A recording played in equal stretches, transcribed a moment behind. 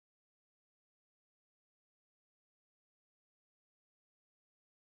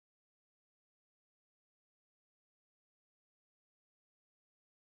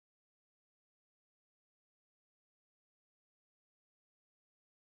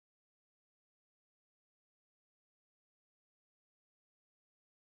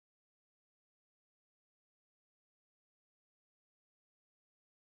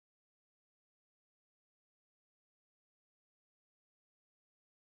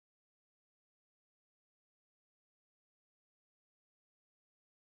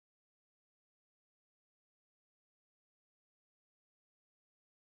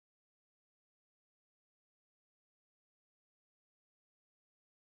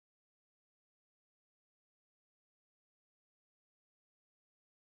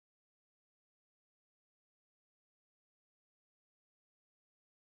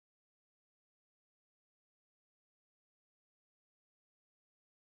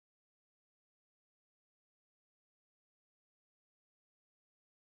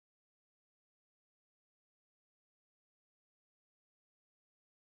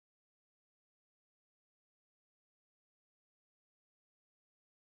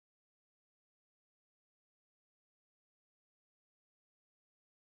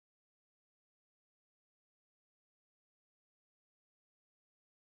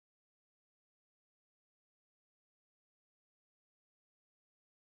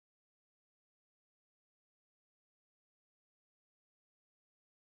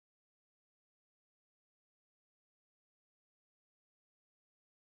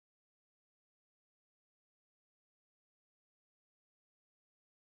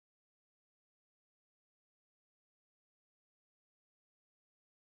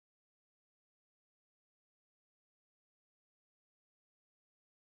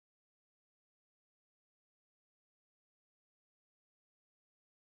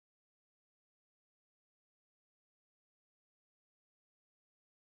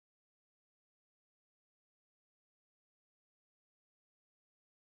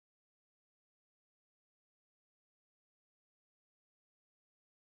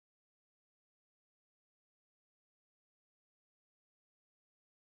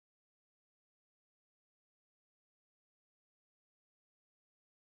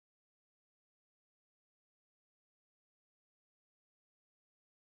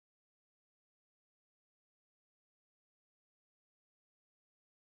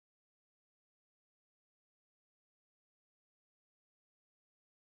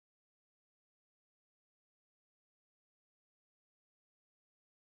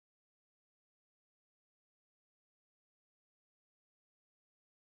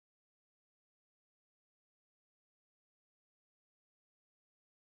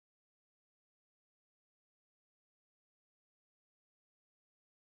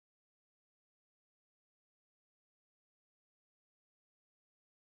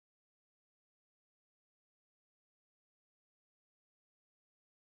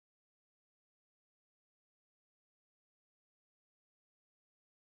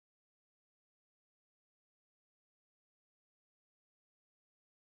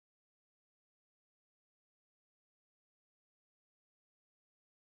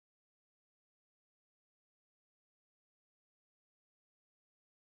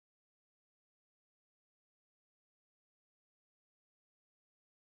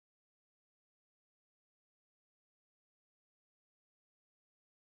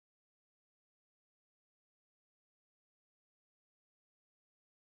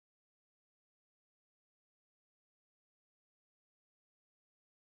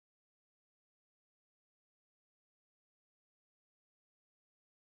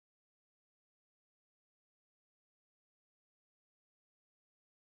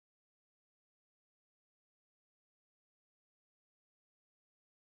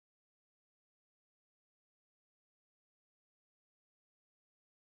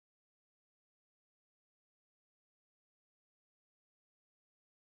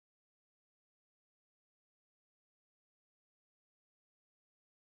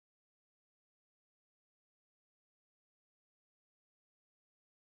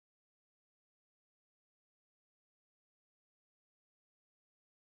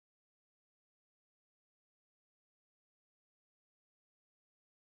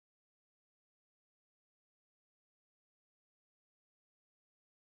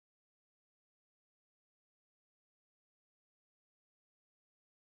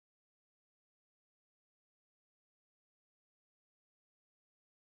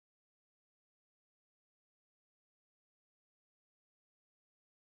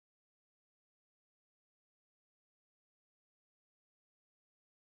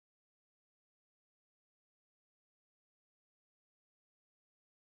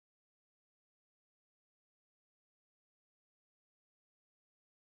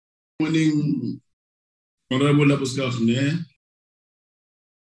Morning, Honorable Abuskafne.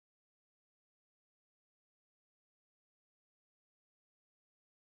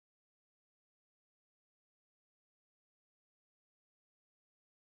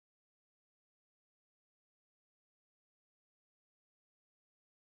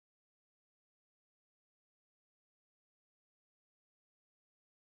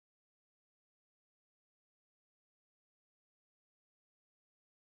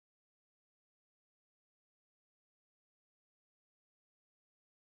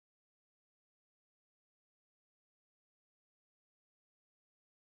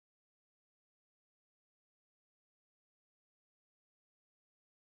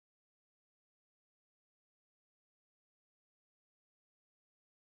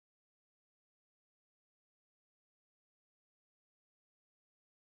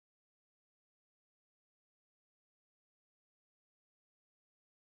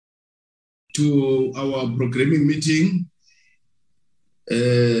 To our programming meeting.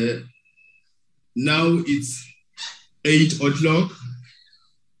 Now it's 8 o'clock.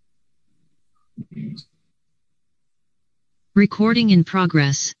 Recording in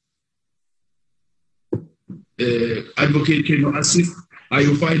progress. Advocate, can you assist? Are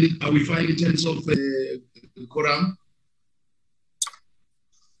we fine in terms of quorum?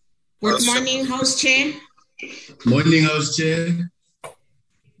 Good morning, House Chair. Morning, House Chair.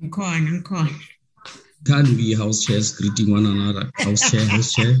 I'm calling. Can't be House Chairs greeting one another. House Chair.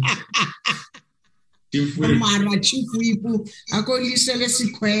 Chief Wipu. I go listen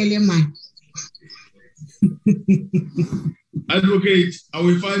to man. Advocate, are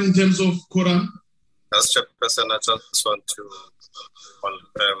we fine in terms of quorum? As Chairperson, I just want to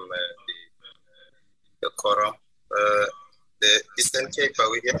confirm the quorum. The Eastern Cape,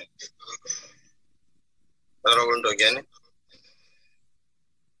 are we here? Honorable Ndogeni?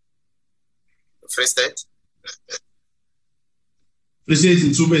 Free State? Free State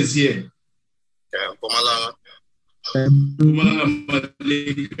in Suba is here. Mpumalanga? Mpumalanga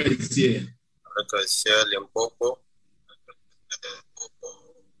Malika is here. Malika is here. Limpopo?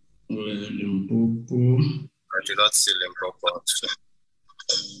 Limpopo. I do not see Limpopo.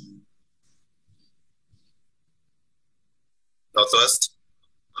 Northwest?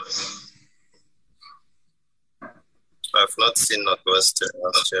 I have not seen Northwest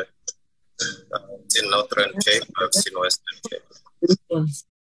last year. I've seen Northern Cape, I've seen Western Cape.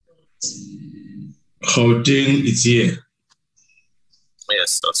 Gauteng is here.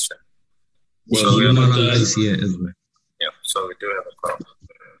 Yes, that's true. Well, so Mpumalanga is here as well. Yeah, so we do have a problem.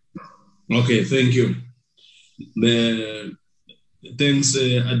 Okay, thank you. Thanks,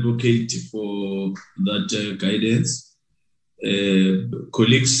 Advocate, for that guidance.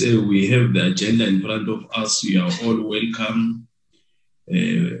 Colleagues, we have the agenda in front of us. You are all welcome.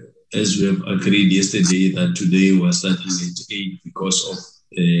 As we have agreed yesterday that today we're starting at 8 because of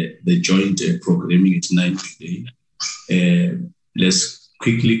the joint programming at 9 today. Let's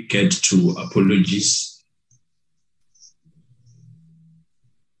quickly get to apologies.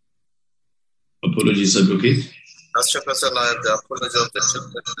 Apologies, Advocate. As Chairperson, I have the apology of the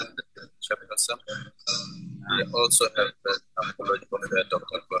Chairperson. I also have the apology of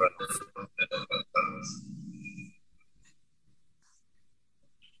Dr. Goran.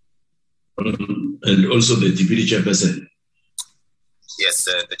 And also the Deputy Chairperson. Yes,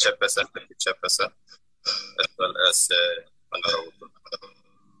 the Chairperson, as well as Honorable.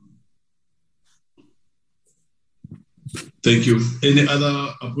 Thank you. Any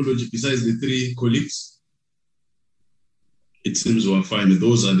other apology besides the three colleagues? It seems we're fine.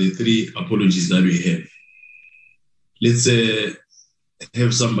 Those are the three apologies that we have. Let's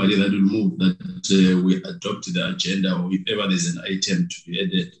have somebody that will move that we adopt the agenda, or if ever there's an item to be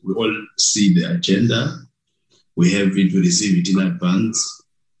added. We all see the agenda. We have it, we receive it in advance.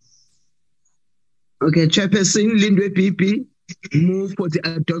 Okay, Chairperson Lindwe PP, move for the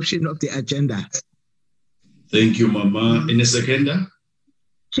adoption of the agenda. Thank you, Mama. Any seconder?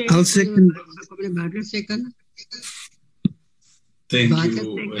 I'll second. Thank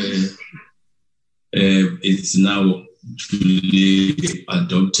you. It's now duly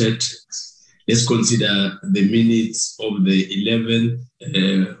adopted. Let's consider the minutes of the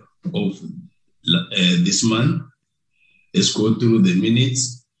 11th of this month. Let's go through the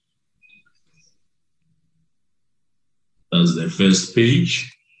minutes. That's the first page.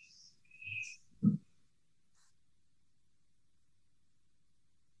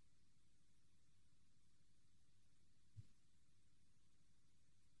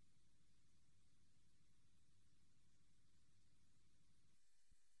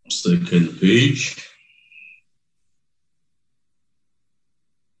 Second page.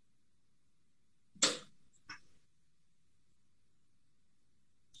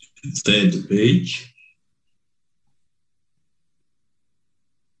 Third page.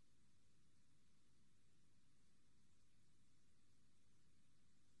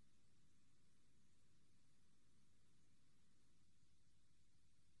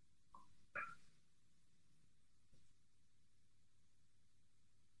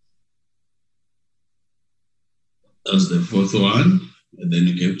 That's the fourth one. And then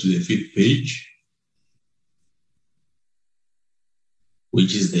you get to the fifth page,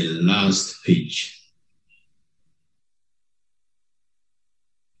 which is the last page.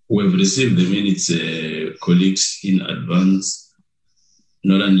 We've received the minutes, colleagues, in advance,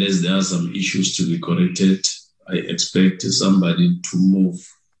 not unless there are some issues to be corrected. I expect somebody to move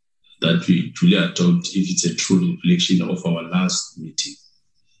that we truly adopt if it's a true reflection of our last meeting.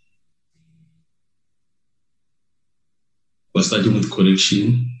 We're starting with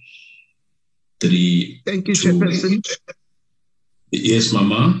correction 3. Thank you, Chairperson. Yes,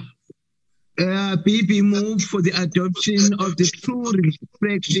 Mama. PP move for the adoption of the true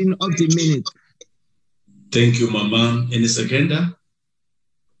reflection of the minutes. Thank you, Mama. Any seconder?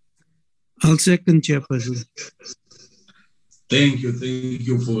 I'll second, Chairperson. Thank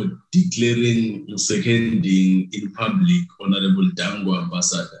you for declaring and seconding in public, Honorable Dango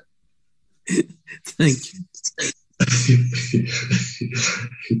Ambassador. Thank you.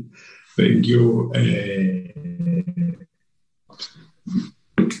 Thank you.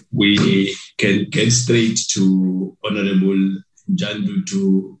 We can get straight to Honorable Jandu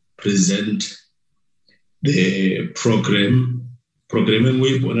to present the programming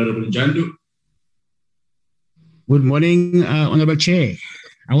with Honorable Jandu. Good morning, Honorable Chair.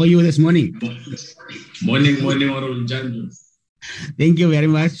 How are you this morning? Morning, Honorable Jandu. Thank you very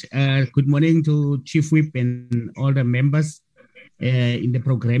much. Good morning to Chief Whip and all the members in the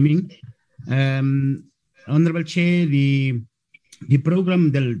programming. Honorable Chair, the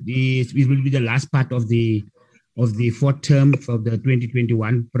program will be the last part of the fourth term for the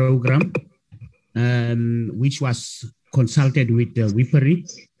 2021 program, which was consulted with the Whippery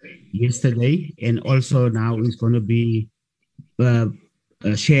yesterday, and also now is going to be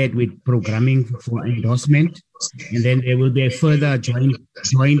shared with programming for endorsement. And then there will be a further joint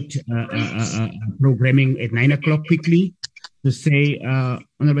programming at 9 o'clock quickly to say,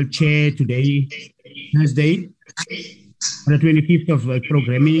 Honorable Chair, today, Thursday, on the 25th of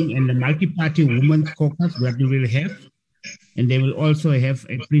programming and the multi-party women's caucus that we will have. And they will also have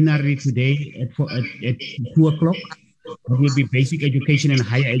a plenary today at 2 o'clock. It will be basic education and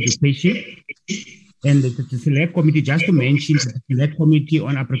higher education. And the select committee, just to mention, the select committee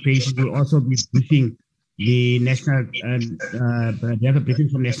on appropriations will also be briefing the national, they have a briefing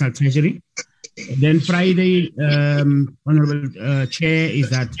from National Treasury. And then Friday, Honorable Chair, is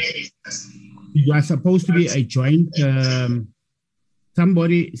that it was supposed to be a joint,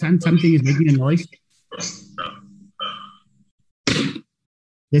 something is making a noise.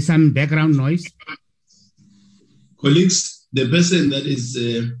 There's some background noise. Colleagues, the person that is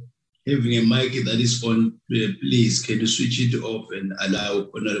having a mic that is on, please, can you switch it off and allow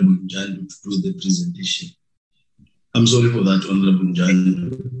Honorable Jandu to do the presentation? I'm sorry for that, Honorable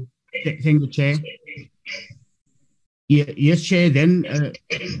Jandu. Thank you, Chair. Yes, Chair. Then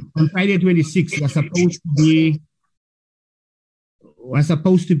on Friday 26th was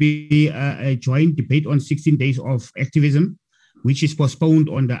supposed to be a joint debate on 16 days of activism, which is postponed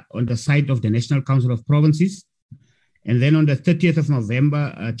on the side of the National Council of Provinces. And then on the 30th of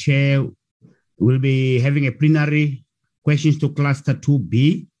November, Chair will be having a plenary questions to Cluster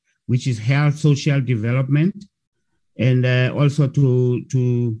 2B, which is health, social development, and also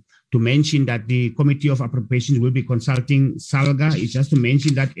to mention that the Committee of Appropriations will be consulting SALGA. It's just to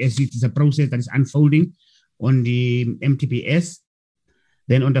mention that as it is a process that is unfolding on the MTPS.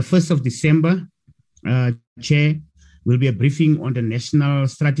 Then on the 1st of December, Chair, will be a briefing on the National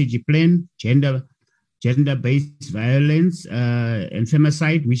Strategy Plan, gender-based violence and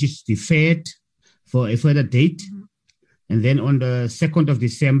femicide, which is deferred for a further date. And then on the 2nd of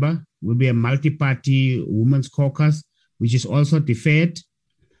December, will be a multi-party women's caucus, which is also deferred.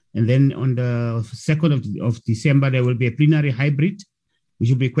 And then on the 2nd of December, there will be a plenary hybrid, which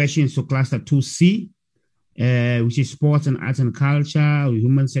will be questions to Cluster 2C, which is sports and arts and culture,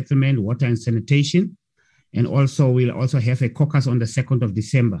 human settlement, water and sanitation. And also we'll also have a caucus on the 2nd of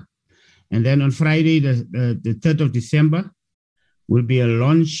December. And then on Friday, the 3rd of December, will be a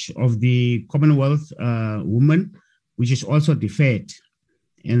launch of the Commonwealth Women, which is also deferred.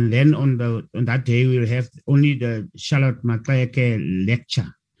 And then on that day, we'll have only the Charlotte Makayake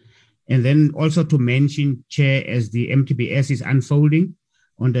lecture. And then also to mention, Chair, as the MTPS is unfolding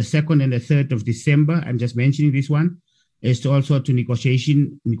on the 2nd and the 3rd of December, I'm just mentioning this one, as to also to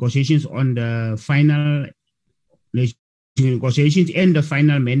negotiations on the final negotiations and the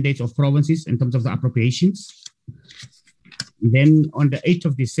final mandates of provinces in terms of the appropriations. Then on the 8th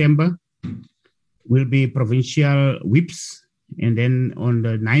of December will be provincial whips, and then on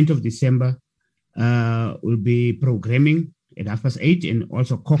the 9th of December will be programming at 8:30 and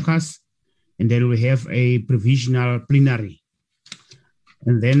also caucus, and then we have a provisional plenary.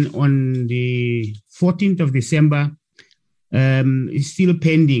 And then on the 14th of December, is still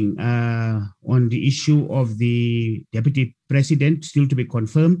pending on the issue of the deputy president, still to be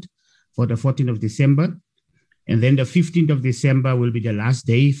confirmed for the 14th of December. And then the 15th of December will be the last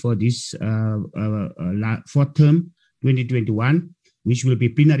day for this fourth term, 2021, which will be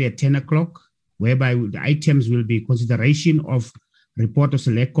plenary at 10 o'clock, whereby the items will be consideration of report of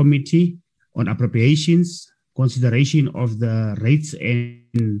select committee on appropriations, consideration of the rates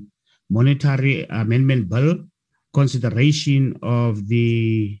and monetary amendment bill, consideration of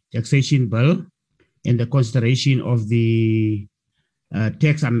the taxation bill, and the consideration of the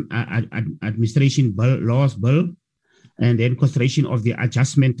tax administration bill, laws bill, and then consideration of the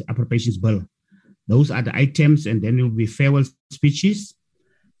adjustment appropriations bill. Those are the items, and then there will be farewell speeches.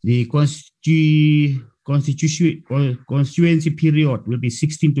 The constituency period will be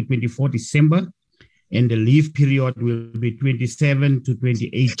 16 to 24 December, and the leave period will be 27 to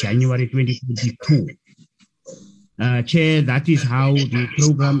 28 January 2022. Chair, that is how the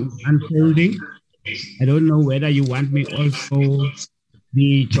program is unfolding. I don't know whether you want me also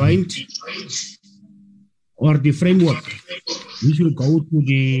the joint or the framework, which will go to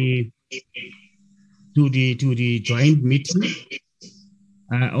the joint meeting.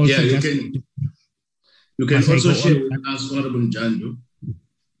 Also you can also share with us, Honorable Njando.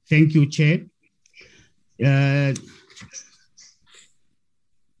 Thank you, Chair.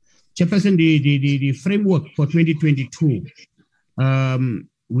 Chairperson, the framework for 2022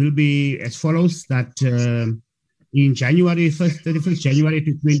 will be as follows: that in January 31st January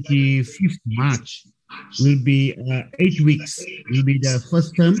to 25th March will be 8 weeks. Will be the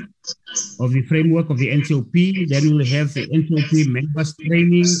first term of the framework of the NCOP. Then we'll have the NCOP members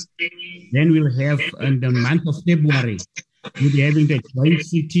training. Then we'll have in the month of February, we'll be having the joint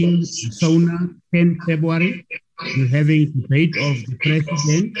sitting, SONA, 10 February. We're having debate of the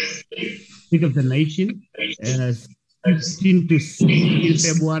president, State of the Nation, 15 to 16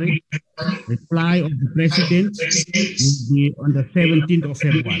 February. Reply of the president will be on the 17th of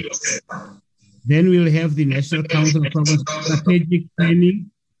February. Then we'll have the National Council of Province Strategic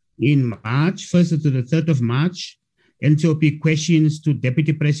Planning in March, 1st to the 3rd of March. NCOP questions to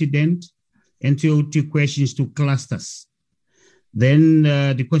Deputy President, NCOP questions to clusters. Then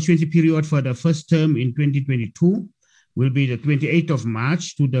the constituency period for the first term in 2022 will be the 28th of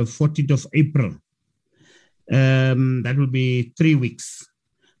March to the 14th of April. That will be 3 weeks.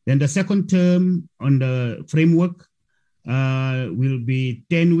 Then the second term on the framework will be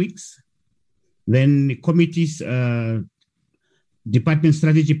 10 weeks. Then the committees, department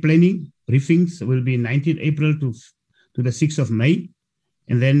strategy planning briefings will be 19th April to the 6th of May.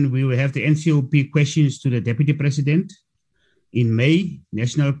 And then we will have the NCOP questions to the Deputy President in May,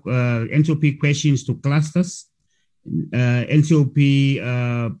 national NCOP questions to clusters, NCOP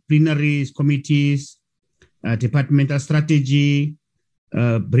plenaries, committees, departmental strategy,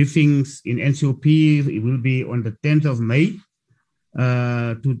 briefings in NCOP. It will be on the 10th of May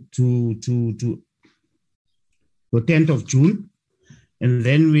to 10th of June. And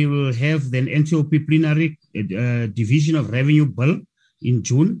then we will have then NCOP plenary division of revenue bill in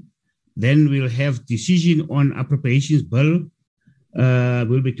June. Then we'll have decision on appropriations bill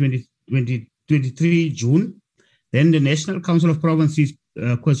will be 23 June. Then the National Council of Provinces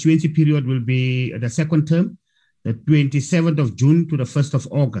constituency period will be the second term, the 27th of June to the 1st of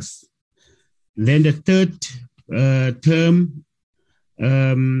August. Then the third term,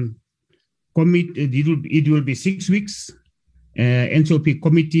 it will be 6 weeks. NCOP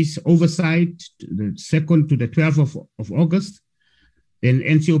committees oversight, the 2nd to the 12th of August. Then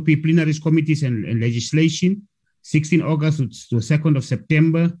NCOP plenaries committees and legislation, 16 August to 2nd of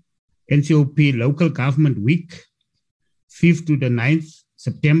September. NCOP local government week, 5th to the 9th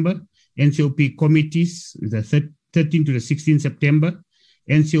September. NCOP committees, the 13th to the 16th September.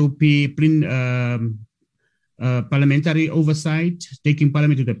 NCOP parliamentary oversight, taking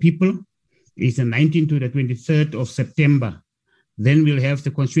parliament to the people, is the 19th to the 23rd of September. Then we'll have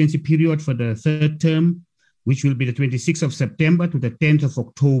the constituency period for the third term, which will be the 26th of September to the 10th of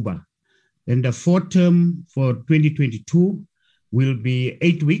October. Then the fourth term for 2022 will be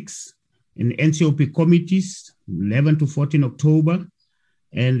 8 weeks in NCOP committees, 11 to 14 October,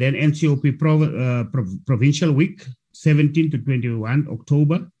 and then NCOP provincial week, 17 to 21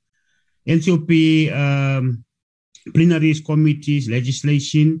 October. NCOP plenaries, committees,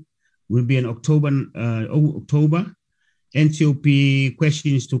 legislation will be in October. NCOP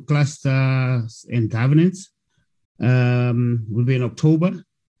questions to clusters and governance will be in October.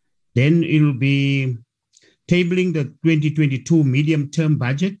 Then it will be tabling the 2022 medium-term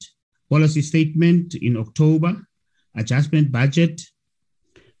budget, policy statement in October, adjustment budget,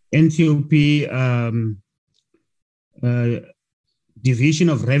 NCOP division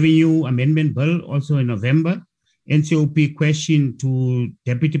of revenue amendment bill also in November, NCOP question to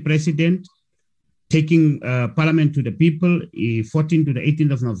Deputy President, taking Parliament to the people, 14th to the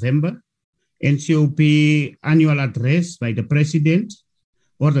 18th of November, NCOP annual address by the President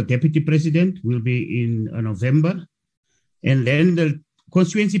or the Deputy President will be in November. And then the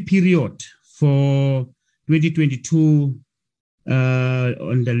constituency period for 2022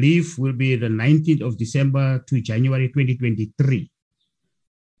 on the leave will be the 19th of December to January 2023.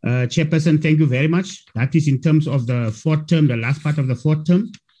 Chairperson, thank you very much. That is in terms of the fourth term, the last part of the fourth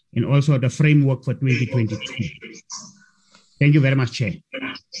term, and also the framework for 2022. Thank you very much, Chair.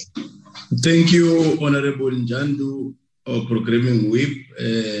 Thank you, Honorable Njandu, our programming whip.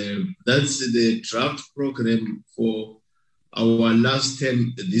 That's the draft program for our last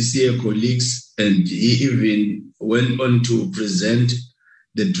term this year, colleagues, and he even went on to present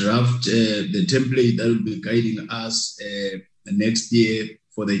the draft, the template that will be guiding us next year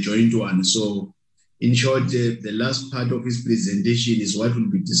for the joint one. So in short, the last part of his presentation is what we'll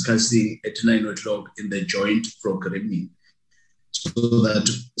be discussing at 9 o'clock in the joint programming, so that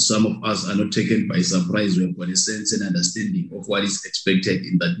some of us are not taken by surprise. We have got a sense and understanding of what is expected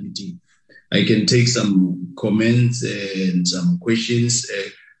in that meeting. I can take some comments and some questions.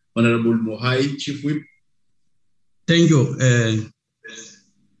 Honorable Mohai, Chief Whip. Thank you.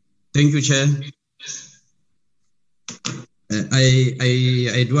 Thank you, Chair.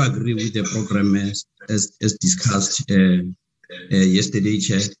 I do agree with the program as discussed yesterday,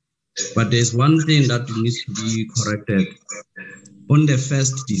 Chair. But there's one thing that needs to be corrected. On the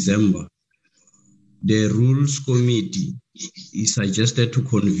 1st December, the Rules Committee is suggested to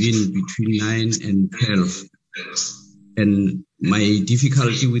convene between 9 and 12. And my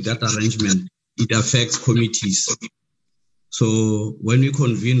difficulty with that arrangement, it affects committees. So when we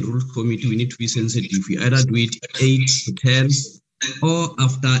convene Rules Committee, we need to be sensitive. We either do it 8 to 10 or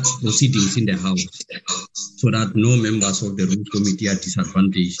after proceedings in the House, so that no members of the Rules Committee are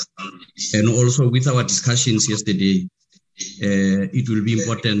disadvantaged. And also with our discussions yesterday, it will be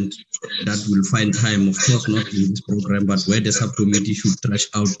important that we'll find time, of course, not in this program, but where the subcommittee should thrash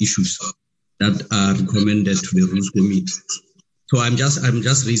out issues that are recommended to the Rules Committee. So I'm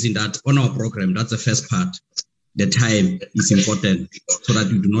just raising that on our program. That's the first part. The time is important so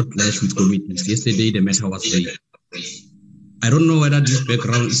that we do not clash with committees. Yesterday, the matter was raised. I don't know whether this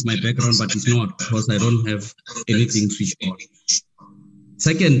background is my background, but it's not, because I don't have anything switched on.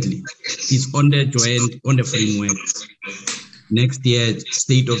 Secondly, it's on the framework. Next year,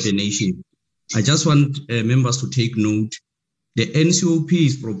 State of the Nation. I just want members to take note. The NCOP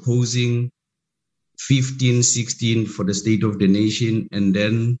is proposing 15, 16 for the State of the Nation, and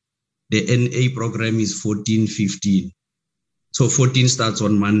then the NA program is 14, 15. So 14 starts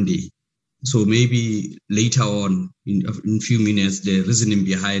on Monday. So maybe later on, in a few minutes, the reasoning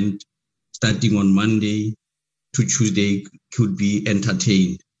behind starting on Monday to Tuesday could be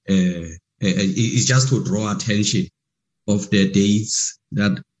entertained. It's just to draw attention of the dates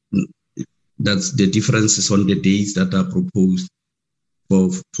that's the differences on the dates that are proposed for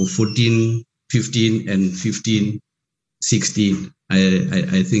 14, 15 and 15, 16.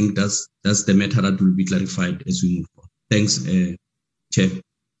 I think that's the matter that will be clarified as we move on. Thanks, Chair.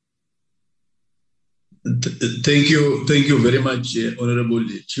 Thank you very much, Honorable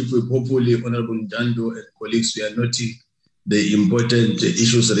Chief Whip. Hopefully, Honorable Njando and colleagues, we are noting the important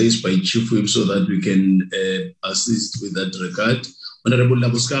issues raised by Chief Whip so that we can assist with that regard. Honorable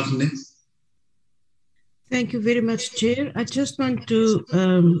Labuskafne. Thank you very much, Chair. I just want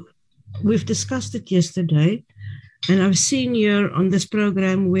to, we've discussed it yesterday, and I've seen here on this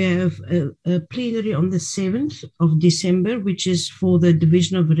program we have a plenary on the 7th of December, which is for the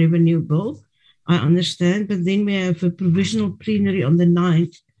Division of Revenue Bill. I understand, but then we have a provisional plenary on the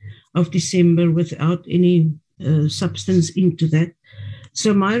 9th of December without any substance into that.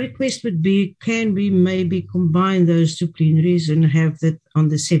 So my request would be, can we maybe combine those two plenaries and have that on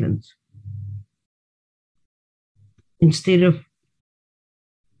the 7th? Instead of,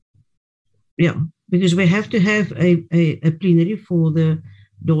 because we have to have a plenary for the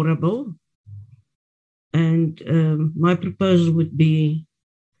DORA bill. And my proposal would be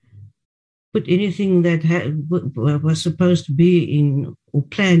put anything that was supposed to be in or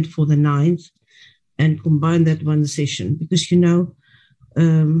planned for the 9th and combine that one session, because,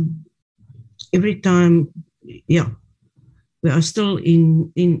 every time, we are still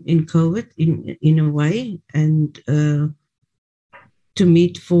in COVID in a way, and to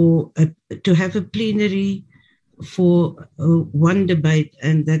meet to have a plenary for one debate,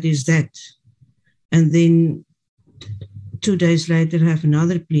 and that is that. And then 2 days later have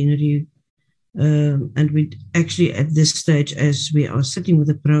another plenary. And we actually, at this stage, as we are sitting with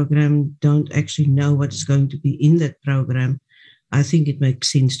the program, don't actually know what is going to be in that program. I think it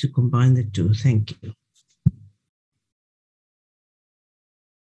makes sense to combine the two. Thank you.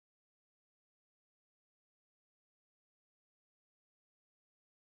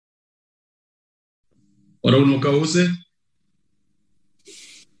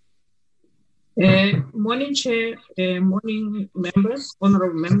 Morning, Chair. Morning, members,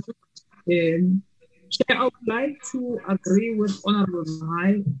 honorable members. Chair, I would like to agree with Honorable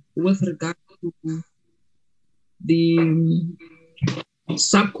High with regard to the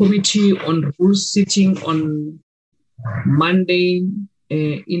subcommittee on rules sitting on Monday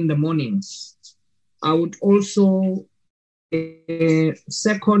in the mornings. I would also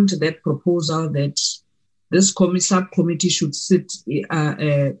second that proposal that this subcommittee should sit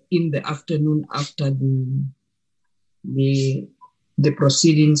in the afternoon after the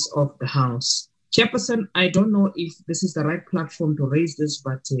proceedings of the House. Chairperson, I don't know if this is the right platform to raise this,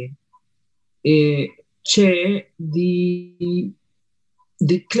 but Chair, the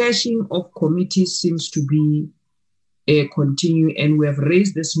clashing of committees seems to be continue, and we have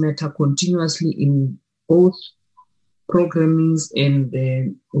raised this matter continuously in both programmings and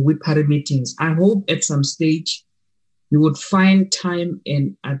WIPARI meetings. I hope at some stage you would find time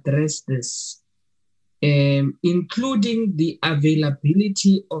and address this, including the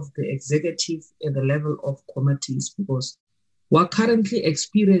availability of the executive at the level of committees, because we're currently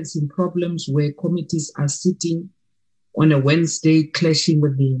experiencing problems where committees are sitting on a Wednesday clashing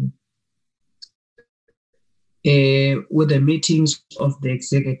with the meetings of the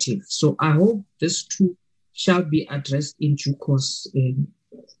executive. So I hope this too shall be addressed in due course,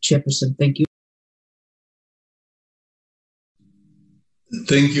 Chairperson. Thank you.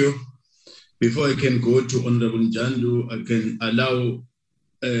 Thank you. Before I can go to Honorable Njandu, I can allow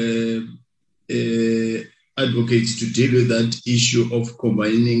advocates to deal with that issue of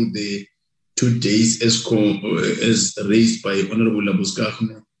combining the 2 days as raised by Honorable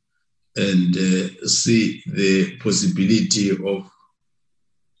Labuskachne, and see the possibility of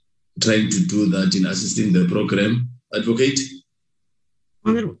trying to do that in assisting the program. Advocate?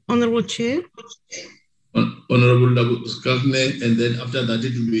 Honorable Chair? Honorable Labuskachne, and then after that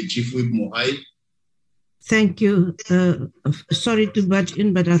it will be Chief Whip Mohai. Thank you. Sorry to butt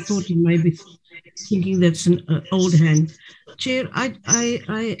in, but I thought you may be thinking that's an old hand. Chair,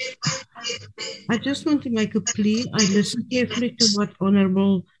 I just want to make a plea. I listened carefully to what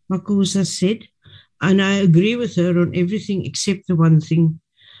Honorable Makuza said, and I agree with her on everything except the one thing.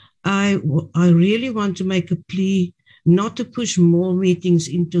 I really want to make a plea not to push more meetings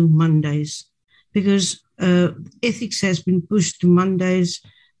into Mondays, because ethics has been pushed to Mondays.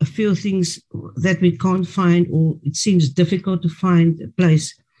 A few things that we can't find, or it seems difficult to find a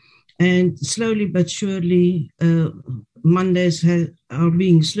place. And slowly but surely, Mondays are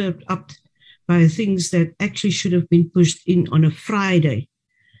being slurped up by things that actually should have been pushed in on a Friday.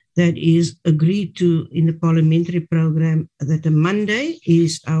 That is agreed to in the parliamentary program, that a Monday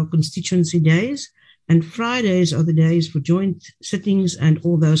is our constituency days and Fridays are the days for joint sittings and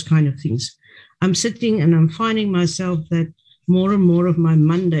all those kind of things. I'm sitting and I'm finding myself that more and more of my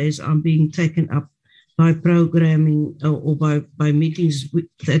Mondays are being taken up by programming or by meetings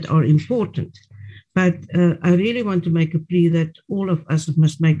that are important. But I really want to make a plea that all of us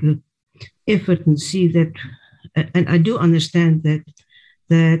must make an effort and see that, and I do understand that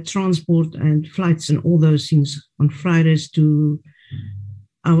the transport and flights and all those things on Fridays to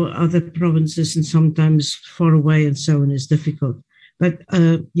our other provinces and sometimes far away and so on is difficult. But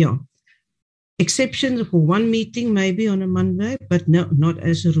exceptions for one meeting maybe on a Monday, but no, not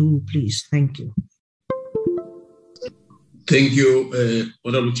as a rule, please. Thank you. Thank you,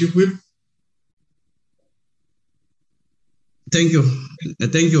 Honorable Chief Whip. Thank you.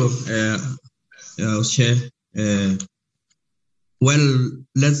 Thank you, Chair. Well,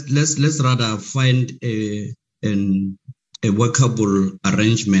 let's rather find a workable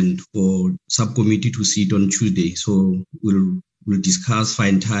arrangement for subcommittee to sit on Tuesday. So we'll discuss,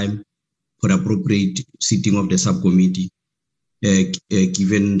 find time for appropriate sitting of the subcommittee,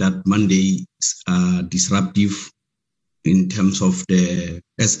 given that Mondays are disruptive in terms of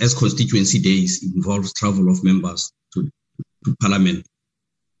as constituency days involves travel of members to Parliament.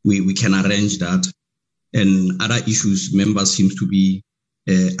 We can arrange that, and other issues members seems to be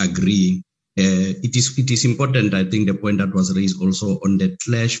agreeing. It is important, I think, the point that was raised also on the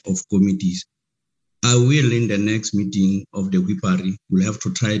clash of committees. I will, in the next meeting of the WIPARI, will have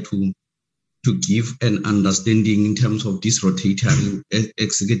to try to give an understanding in terms of these rotatory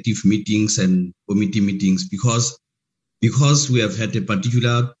executive meetings and committee meetings, because we have had a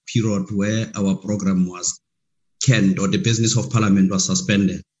particular period where our program was canned or the business of Parliament was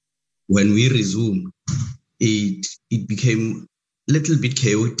suspended. When we resumed, it became a little bit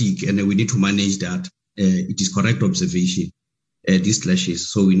chaotic, and we need to manage that. It is correct observation, these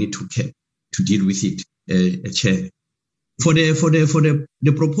clashes, so we need to deal with it, Chair. For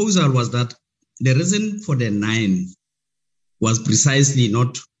the proposal was that the reason for the 9 was precisely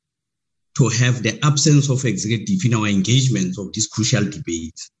not to have the absence of executive in our engagements of this crucial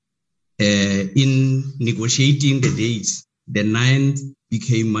debate. In negotiating the dates, the 9th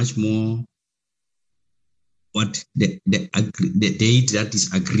became much more what the date that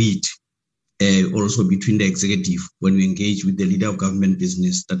is agreed also between the executive when we engage with the leader of government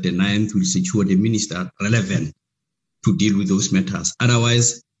business, that the 9th will secure the minister relevant to deal with those matters.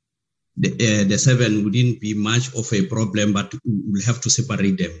 Otherwise, the 7th wouldn't be much of a problem, but we'll have to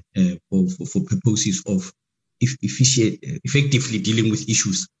separate them for purposes of effectively dealing with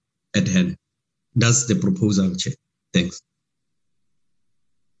issues at hand. That's the proposal, Chair. Thanks.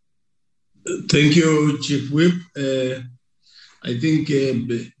 Thank you, Chief Whip. I think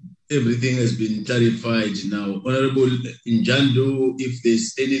everything has been clarified now. Honorable Njandu, if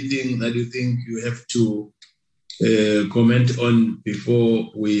there's anything that you think you have to comment on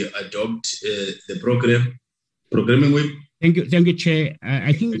before we adopt the programming Whip. Thank you, Chair.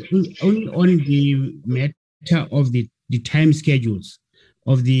 I think only on the matter of the time schedules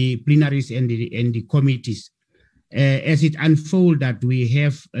of the plenaries and the committees, as it unfolds that we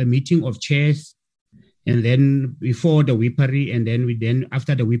have a meeting of chairs, and then before the WIPARI, and then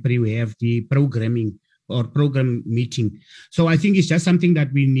after the WIPARI we have the programming or program meeting. So I think it's just something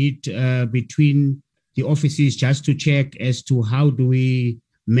that we need between the offices just to check as to how do we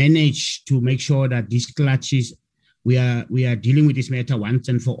manage to make sure that these clashes, we are dealing with this matter once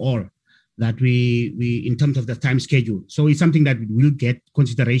and for all, that we in terms of the time schedule. So it's something that will get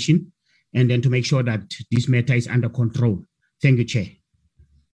consideration, and then to make sure that this matter is under control. Thank you, Chair.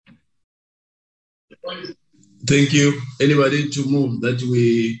 Thank you. Anybody to move that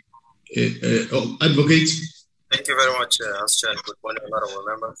we advocate? Thank you very much, House Chair. Good morning, honorable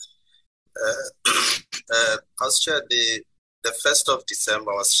members. House Chair, the 1st of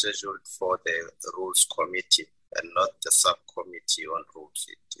December was scheduled for the Rules Committee and not the subcommittee on rules.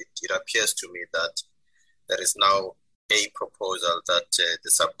 It appears to me that there is now a proposal that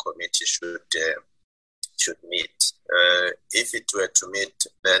the subcommittee should meet. If it were to meet,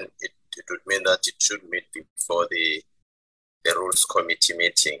 then it would mean that it should meet before the Rules Committee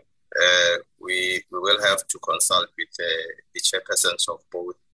meeting. We will have to consult with the chairpersons of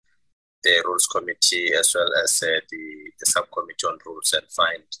both the Rules Committee as well as the Subcommittee on Rules and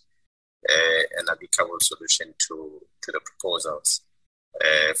find an amicable solution to the proposals.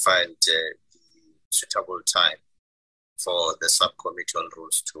 Find the suitable time for the Subcommittee on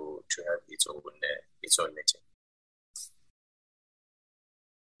Rules to have its own meeting.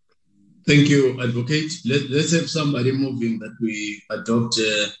 Thank you, Advocate. Let's have somebody moving that we adopt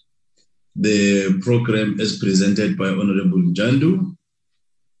the program as presented by Honorable Njandu.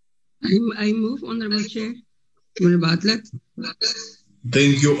 I move, Honorable Chair. Honorable Bartlett.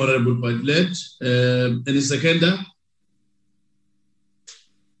 Thank you, Honorable Bartlett. Any seconder?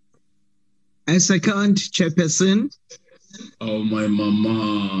 I second, Chairperson. Oh, my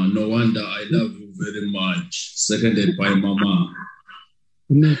mama. No wonder I love you very much. Seconded by mama.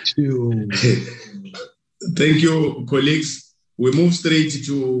 Me too. Thank you, colleagues. We move straight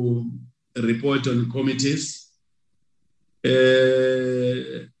to a report on committees.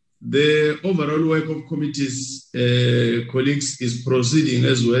 The overall work of committees, colleagues, is proceeding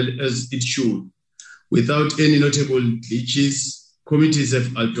as well as it should. Without any notable glitches, committees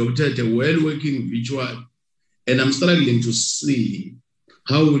have adopted a well-working virtual, and I'm struggling to see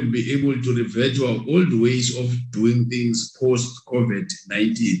how we'll be able to revert to our old ways of doing things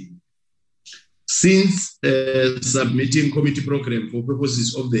post-COVID-19. Since submitting committee program for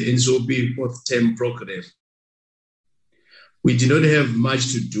purposes of the NCOP fourth term program, we did not have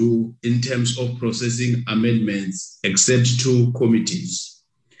much to do in terms of processing amendments except 2 committees.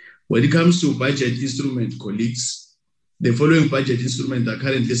 When it comes to budget instrument, colleagues, The following budget instruments are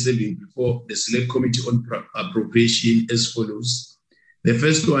currently serving before the Select Committee on Appropriation as follows. The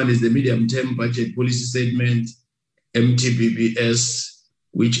first one is the Medium-Term Budget Policy Statement, MTBPS,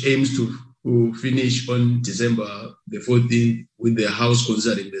 which aims to finish on December the 14th, with the House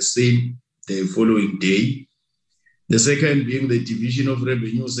considering the same the following day. The second being the Division of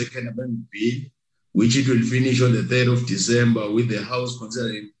Revenue Second Amendment Bill, which it will finish on the 3rd of December, with the House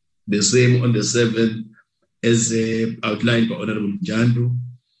considering the same on the 7th, as outlined by Honorable Jandu.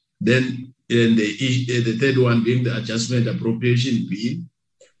 Then the third one being the Adjustment Appropriation Bill,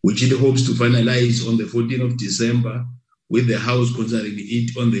 which it hopes to finalize on the 14th of December, with the House considering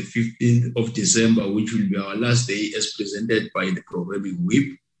it on the 15th of December, which will be our last day as presented by the programming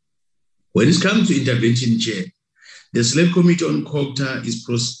whip. When it comes to intervention chair, the Select Committee on COGTA is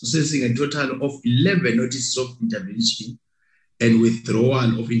processing a total of 11 notices of intervention and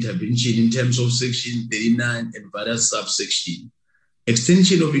withdrawal of intervention in terms of Section 39 and various subsections.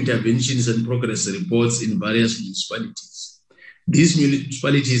 Extension of interventions and progress reports in various municipalities. These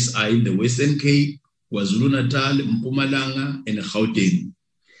municipalities are in the Western Cape, KwaZulu-Natal, Mpumalanga, and Gauteng.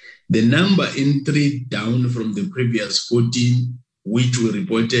 The number in 3 down from the previous 14, which were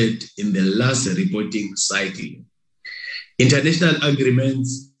reported in the last reporting cycle. International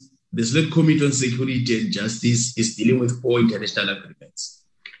agreements. The Select Committee on Security and Justice is dealing with 4 international agreements.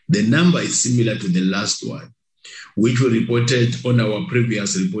 The number is similar to the last one, which were reported on our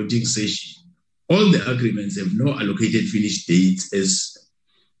previous reporting session. All the agreements have no allocated finish dates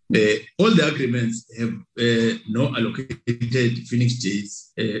all the agreements have no allocated finish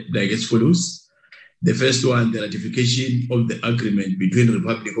dates like as follows. The first one, the ratification of the agreement between the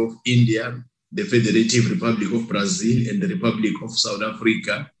Republic of India, the Federative Republic of Brazil, and the Republic of South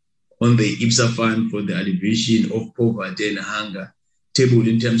Africa on the IPSA Fund for the Alleviation of Poverty and Hunger, tabled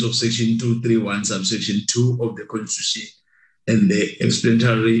in terms of Section 231, subsection 2 of the Constitution, and the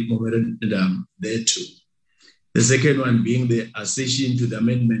explanatory memorandum thereto. The second one being the accession to the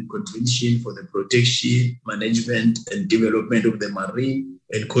Amendment Convention for the Protection, Management, and Development of the Marine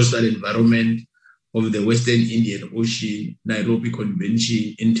and Coastal Environment of the Western Indian Ocean, Nairobi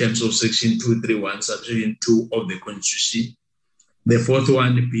Convention, in terms of Section 231, subsection 2 of the Constitution. The fourth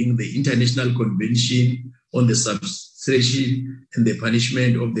one being the International Convention on the Substitution and the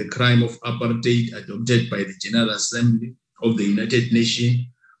Punishment of the Crime of Apartheid, adopted by the General Assembly of the United Nations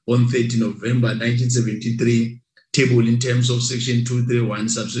on 30 November 1973, tabled in terms of Section 231,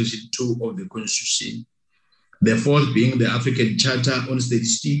 subsection 2 of the Constitution. The fourth being the African Charter on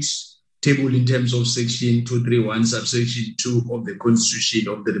Statistics, tabled in terms of Section 231, subsection 2 of the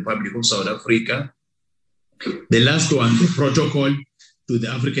Constitution of the Republic of South Africa. The last one, the Protocol to the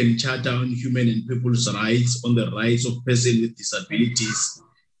African Charter on Human and People's Rights on the Rights of Persons with Disabilities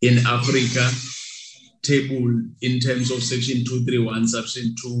in Africa, tabled in terms of Section 231,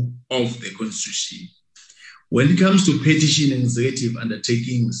 subsection 2 of the Constitution. When it comes to petition and executive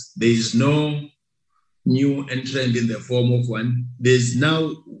undertakings, there is no new entrant in the form of one. There's now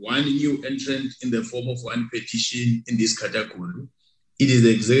one new entrant in the form of one petition in this category. It is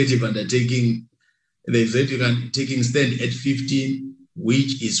the executive undertaking. The executive undertaking stand at 15,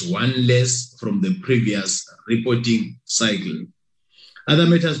 which is one less from the previous reporting cycle. Other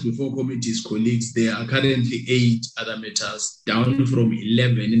matters before committees, colleagues, there are currently 8 other matters, down from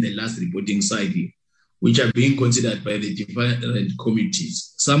 11 in the last reporting cycle, which are being considered by the different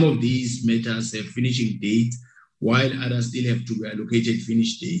committees. Some of these matters have finishing dates, while others still have to be allocated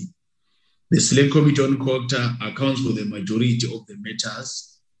finish date. The Select Committee on COGTA accounts for the majority of the matters,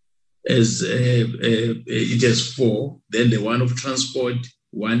 as it has 4. Then the one of transport,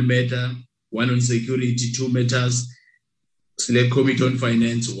 1 matter, 1 on security, 2 matters. Select Committee on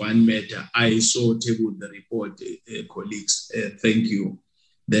Finance, 1 matter. I so tabled the report, colleagues. Thank you.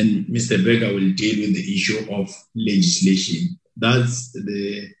 Then Mr. Becker will deal with the issue of legislation. That's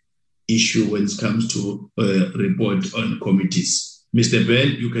the issue when it comes to report on committees. Mr. Bell,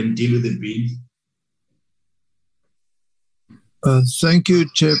 you can deal with the bill. Thank you,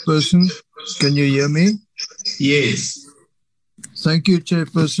 Chairperson. Can you hear me? Yes. Thank you,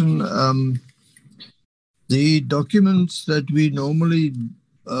 Chairperson. The documents that we normally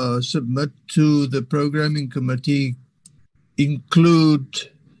submit to the Programming Committee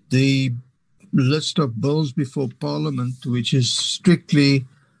include the list of bills before Parliament, which is strictly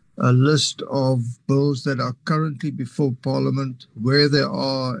a list of bills that are currently before Parliament, where they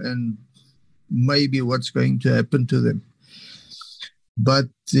are, and maybe what's going to happen to them. But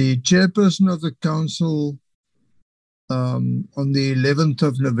the chairperson of the council on the 11th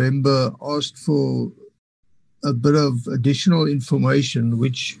of November asked for a bit of additional information,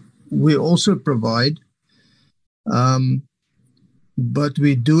 which we also provide. But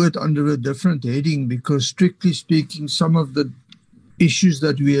we do it under a different heading because, strictly speaking, some of the issues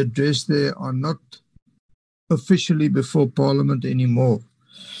that we address there are not officially before Parliament anymore.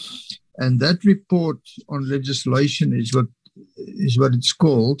 And that report on legislation is what it's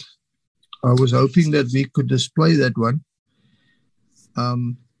called. I was hoping that we could display that one.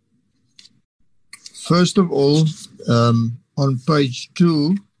 First of all, on page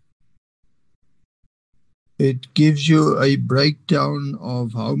 2, it gives you a breakdown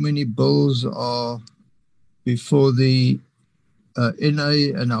of how many bills are before the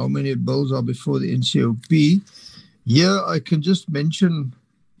NA and how many bills are before the NCOP. Here, I can just mention,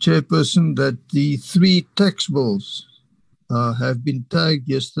 Chairperson, that the 3 tax bills have been tagged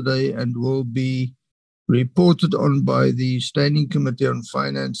yesterday and will be reported on by the Standing Committee on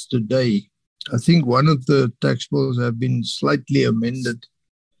Finance today. I think one of the tax bills have been slightly amended,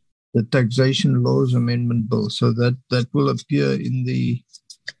 the Taxation Laws Amendment Bill. So that will appear in the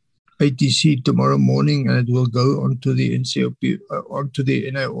ATC tomorrow morning, and it will go onto the NCOP, onto the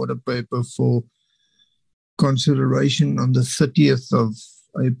NA order paper for consideration on the 30th of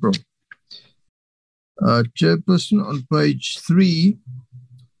April. Chairperson, on page 3,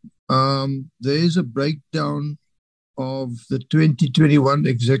 there is a breakdown of the 2021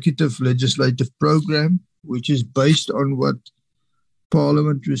 Executive Legislative Program, which is based on what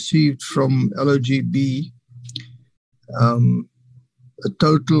Parliament received from LOGB. A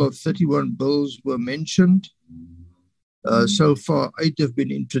total of 31 bills were mentioned. So far, 8 have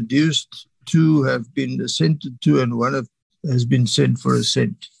been introduced, 2 have been assented to, and 1 has been sent for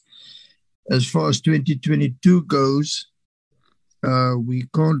assent. As far as 2022 goes, we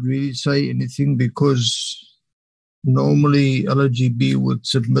can't really say anything because normally LOGB would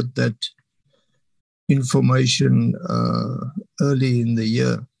submit that information early in the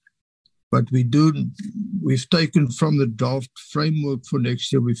year. But we've taken from the draft framework for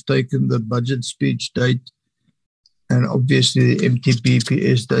next year, we've taken the budget speech date and obviously the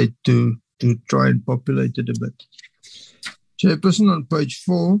MTPPS date to try and populate it a bit. Chairperson, on page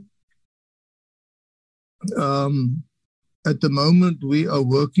 4, at the moment we are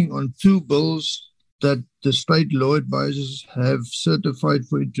working on 2 bills that the state law advisors have certified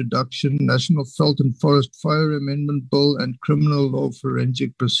for introduction: National Veld and Forest Fire Amendment Bill and Criminal Law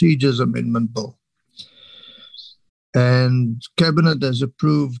Forensic Procedures Amendment Bill. And Cabinet has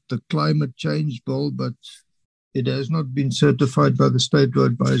approved the Climate Change Bill, but it has not been certified by the state law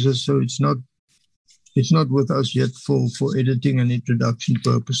advisors, so it's not with us yet for editing and introduction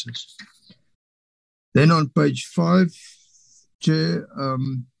purposes. Then on page 5, Chair,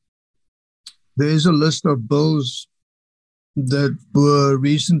 there is a list of bills that were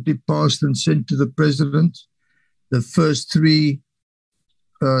recently passed and sent to the President. The first 3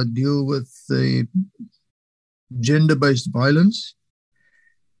 deal with the gender-based violence.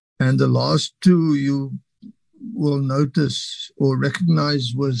 And the last 2, you will notice or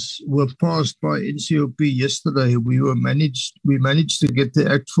recognize, were passed by NCOP yesterday. We managed to get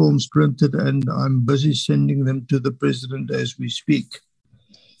the act forms printed, and I'm busy sending them to the President as we speak.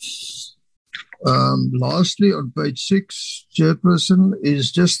 Lastly, on page 6, Chairperson,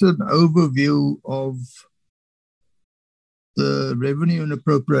 is just an overview of the revenue and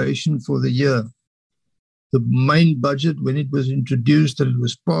appropriation for the year. The main budget, when it was introduced and it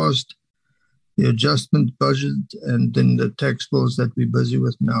was passed, the adjustment budget, and then the tax bills that we're busy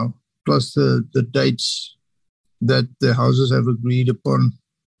with now, plus the dates that the houses have agreed upon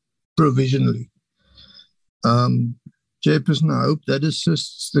provisionally. Chairperson, I hope that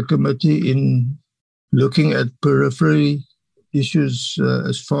assists the committee in looking at periphery issues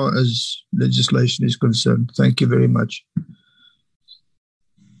as far as legislation is concerned. Thank you very much.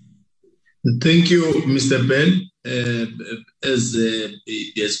 Thank you, Mr. Ben. As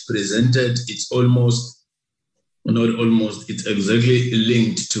is presented, it's it's exactly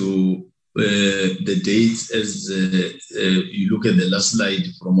linked to the dates as you look at the last slide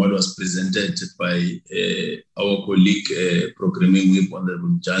from what was presented by our colleague, Programming Whip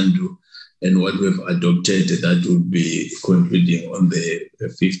Honorable Jandu, and what we've adopted, that will be concluding on the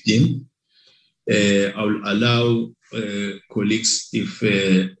 15th. I'll allow colleagues, if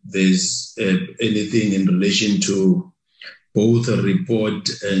there's anything in relation to both a report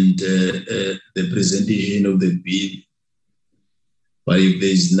and the presentation of the bill. But if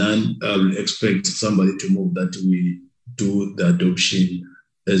there's none, I'll expect somebody to move that we do the adoption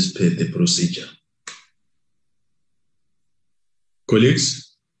as per the procedure.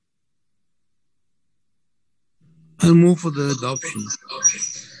 Colleagues? I'll move for the adoption.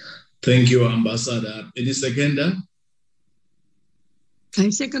 Thank you, Ambassador. Any seconder? I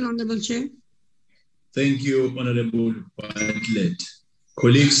second, Honorable Chair. Thank you, Honorable Bartlett.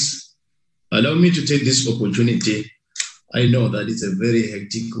 Colleagues, allow me to take this opportunity. I know that it's a very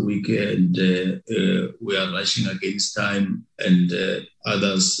hectic week and we are rushing against time, and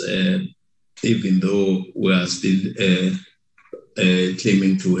others, even though we are still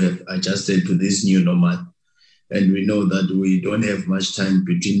claiming to have adjusted to this new normal. And we know that we don't have much time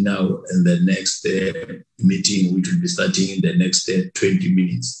between now and the next meeting, which will be starting in the next 20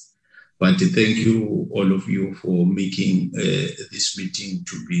 minutes. But thank you, all of you, for making this meeting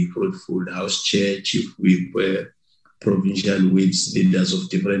to be fruitful. House Chair, Chief Whip, provincial whips, leaders of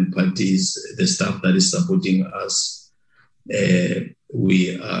different parties, the staff that is supporting us.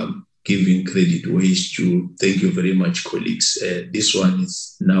 We are giving credit ways to. Thank you very much, colleagues. This one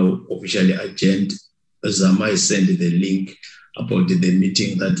is now officially adjourned. Zama sent the link about the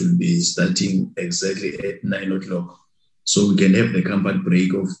meeting that will be starting exactly at 9 o'clock. So we can have the comfort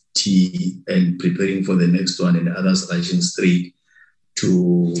break of tea and preparing for the next one, and others rushing straight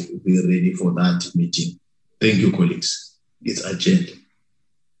to be ready for that meeting. Thank you, colleagues. It's adjourned.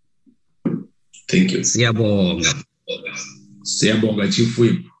 Thank you. Siyabonga. Siyabonga, Chief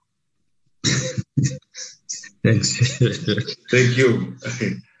Whip. Thanks. Thank you.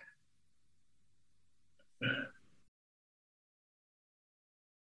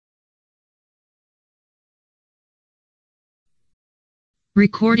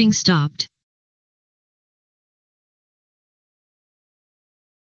 Recording stopped.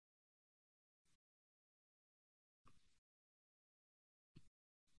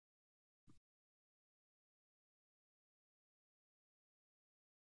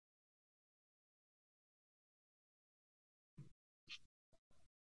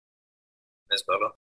 Ms. Baba.